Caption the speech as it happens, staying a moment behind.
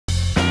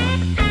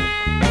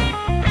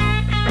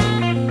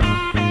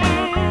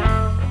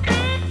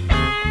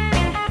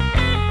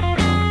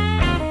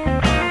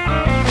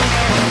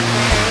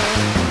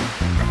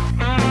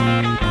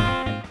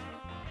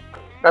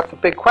that's a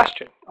big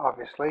question,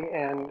 obviously,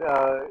 and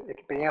it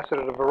can be answered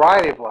at a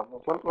variety of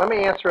levels. Let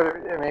me answer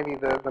it at maybe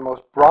the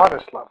most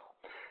broadest level.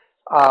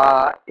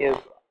 Is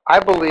I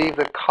believe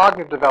that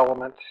cognitive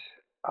development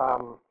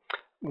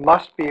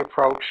must be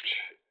approached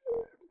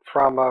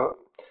from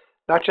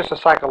not just a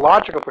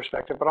psychological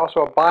perspective, but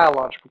also a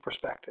biological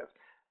perspective.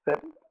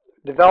 That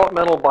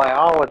developmental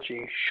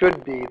biology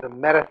should be the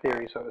meta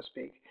theory, so to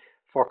speak,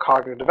 for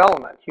cognitive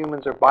development.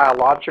 Humans are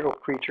biological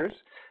creatures.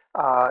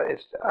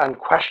 It's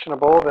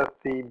unquestionable that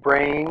the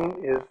brain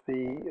is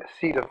the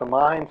seat of the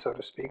mind, so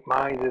to speak.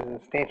 Mind is an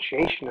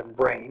instantiation of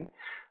brain.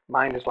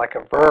 Mind is like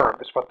a verb.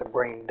 It's what the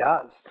brain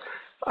does.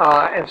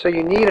 And so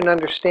you need an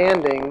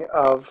understanding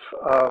of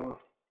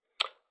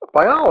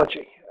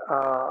biology,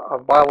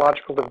 of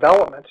biological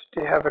development,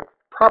 to have a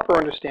proper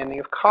understanding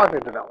of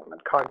cognitive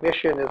development.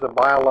 Cognition is a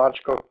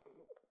biological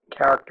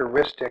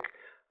characteristic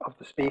of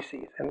the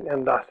species,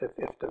 and thus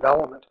its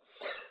development.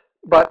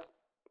 But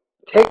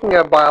taking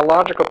a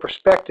biological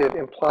perspective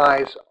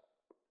implies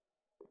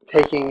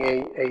taking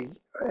an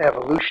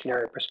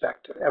evolutionary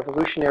perspective.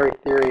 Evolutionary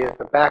theory is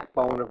the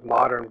backbone of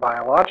modern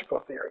biological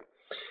theory.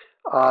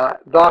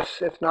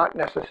 Thus, it's not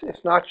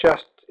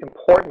just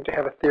important to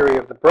have a theory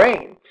of the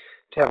brain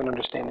to have an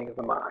understanding of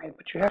the mind,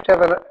 but you have to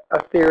have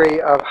a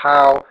theory of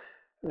how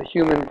the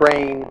human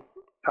brain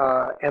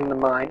and the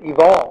mind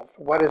evolved.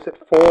 What is it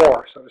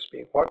for, so to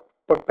speak? What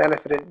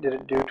benefit did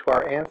it do to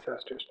our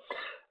ancestors?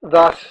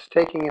 Thus,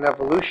 taking an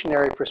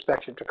evolutionary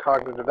perspective to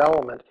cognitive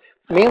development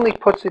mainly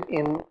puts it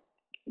in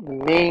the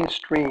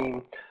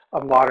mainstream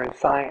of modern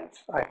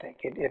science, I think.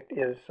 It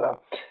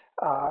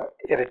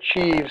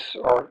achieves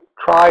or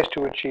tries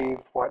to achieve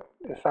what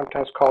is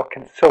sometimes called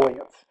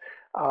consilience.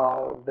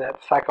 That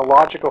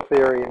psychological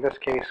theory, in this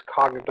case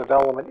cognitive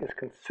development, is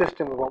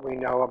consistent with what we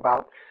know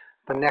about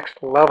the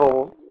next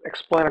level,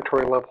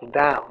 explanatory level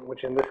down,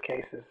 which in this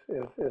case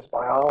is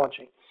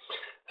biology.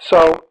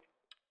 So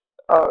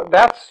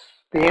that's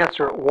the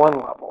answer at one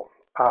level.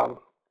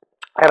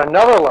 At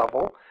another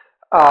level,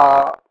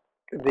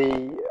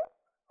 the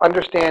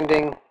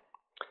understanding,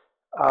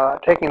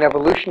 taking an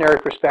evolutionary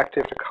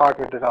perspective to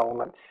cognitive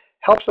development,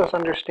 helps us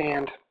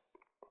understand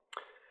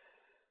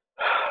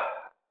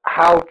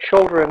how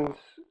children's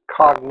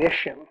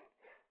cognition,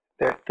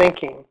 their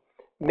thinking,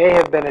 may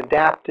have been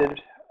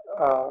adapted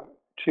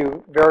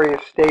to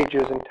various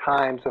stages and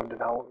times of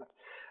development.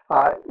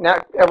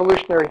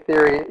 Evolutionary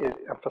theory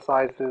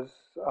emphasizes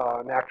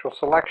natural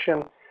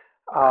selection,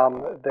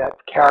 that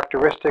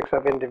characteristics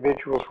of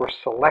individuals were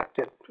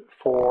selected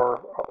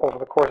for over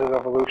the course of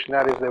evolution.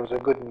 That is, there was a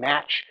good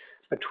match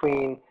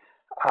between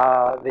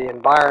the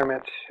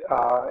environment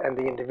and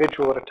the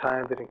individual at a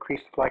time that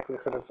increased the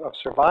likelihood of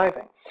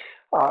surviving.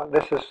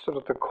 This is sort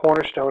of the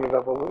cornerstone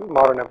of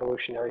modern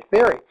evolutionary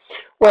theory.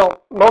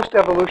 Well, most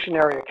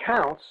evolutionary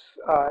accounts,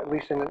 at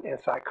least in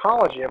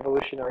psychology,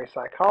 evolutionary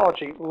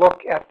psychology,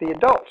 look at the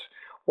adult.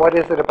 What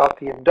is it about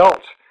the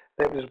adult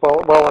that was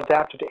well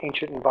adapted to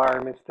ancient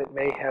environments that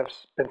may have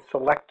been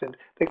selected,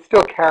 that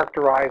still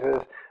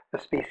characterizes the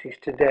species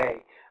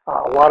today?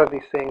 A lot of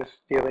these things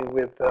dealing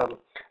with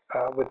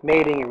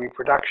mating and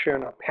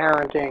reproduction, or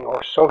parenting,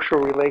 or social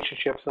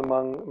relationships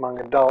among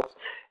adults.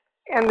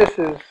 And this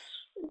is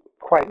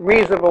quite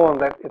reasonable in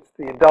that it's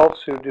the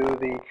adults who do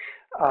the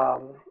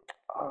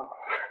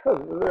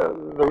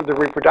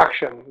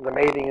reproduction, the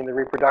mating and the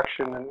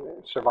reproduction and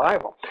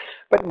survival.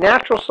 But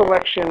natural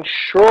selection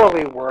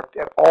surely worked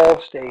at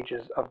all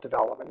stages of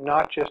development,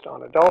 not just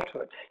on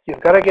adulthood.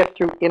 You've got to get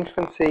through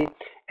infancy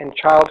and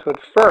childhood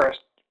first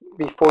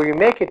before you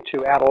make it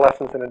to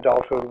adolescence and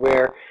adulthood,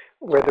 where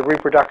the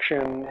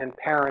reproduction and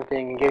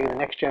parenting and getting the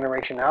next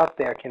generation out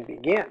there can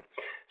begin.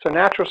 So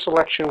natural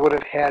selection would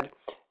have had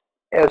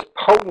as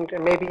potent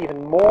and maybe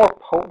even more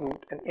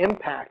potent an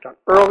impact on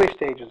early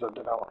stages of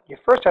development. You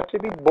first have to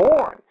be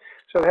born.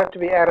 So there have to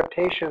be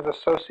adaptations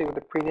associated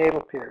with the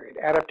prenatal period,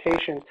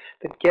 adaptations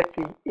that get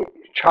the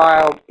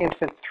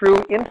infant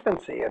through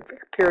infancy, a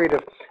period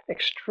of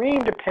extreme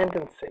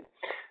dependency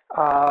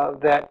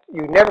that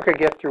you never could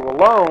get through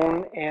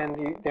alone,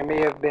 and there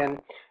may have been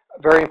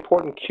very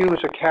important cues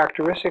or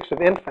characteristics of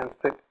infants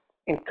that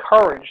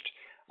encouraged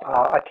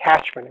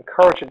attachment,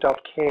 encouraged adult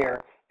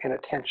care and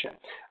attention.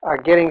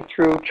 Getting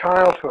through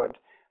childhood,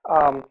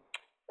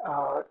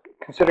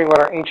 considering what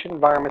our ancient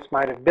environments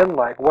might have been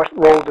like, what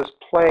role does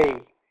play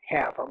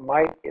have, or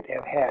might it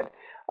have had,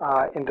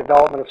 in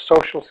development of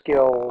social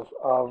skills,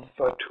 of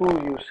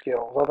tool use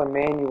skills, other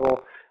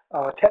manual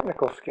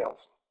technical skills?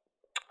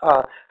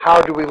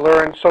 How do we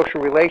learn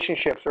social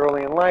relationships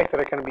early in life that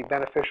are going to be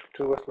beneficial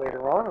to us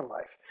later on in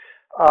life?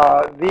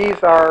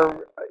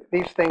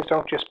 These things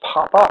don't just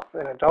pop up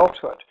in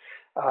adulthood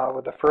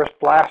with the first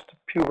blast of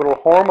pubertal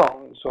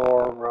hormones,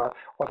 or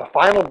the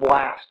final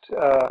blast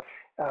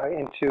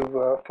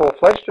into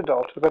full-fledged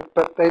adulthood,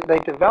 but they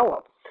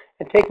develop.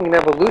 And taking an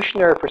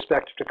evolutionary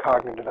perspective to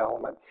cognitive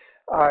development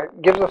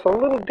gives us a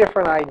little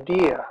different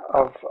idea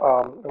of,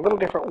 a little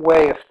different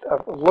way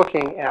of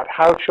looking at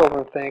how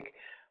children think,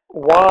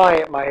 why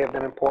it might have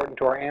been important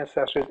to our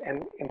ancestors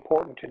and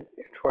important to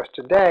us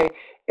today,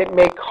 it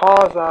will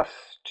cause us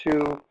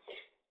to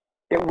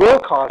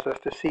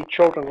see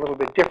children a little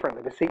bit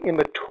differently, to see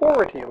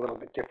immaturity a little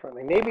bit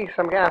differently. Maybe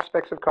some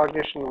aspects of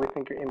cognition we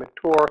think are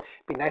immature,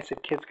 it'd be nice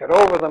if kids got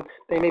over them.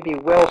 They may be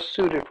well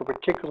suited for a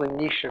particular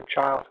niche of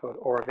childhood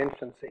or of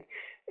infancy.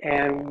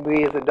 And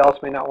we as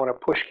adults may not want to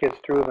push kids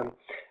through them.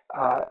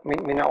 We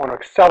may not want to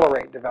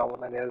accelerate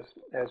development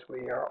as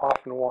we are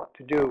often want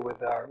to do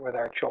with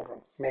our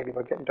children. Maybe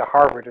they'll get into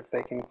Harvard if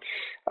they can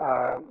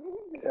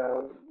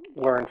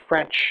learn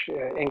French,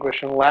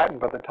 English, and Latin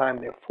by the time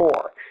they're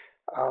 4.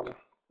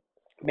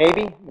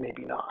 Maybe,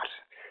 maybe not.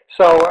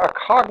 So a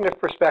cognitive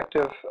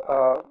perspective,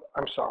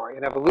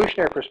 an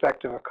evolutionary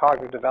perspective of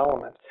cognitive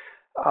development,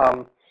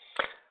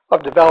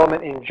 of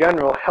development in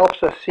general,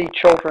 helps us see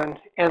children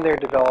and their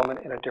development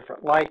in a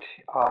different light.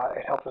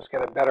 It helps us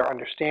get a better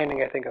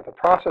understanding, I think, of the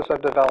process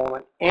of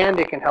development, and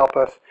it can help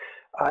us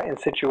in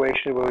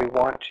situations where we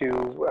want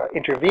to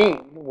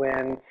intervene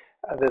when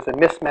there's a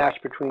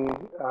mismatch between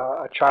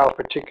a child's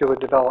particular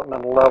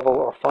developmental level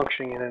or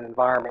functioning in an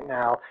environment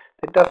now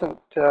that doesn't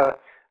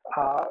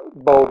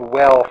bode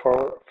well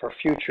for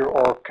future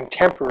or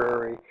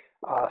contemporary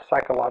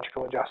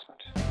psychological adjustment.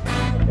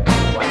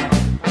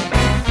 Okay.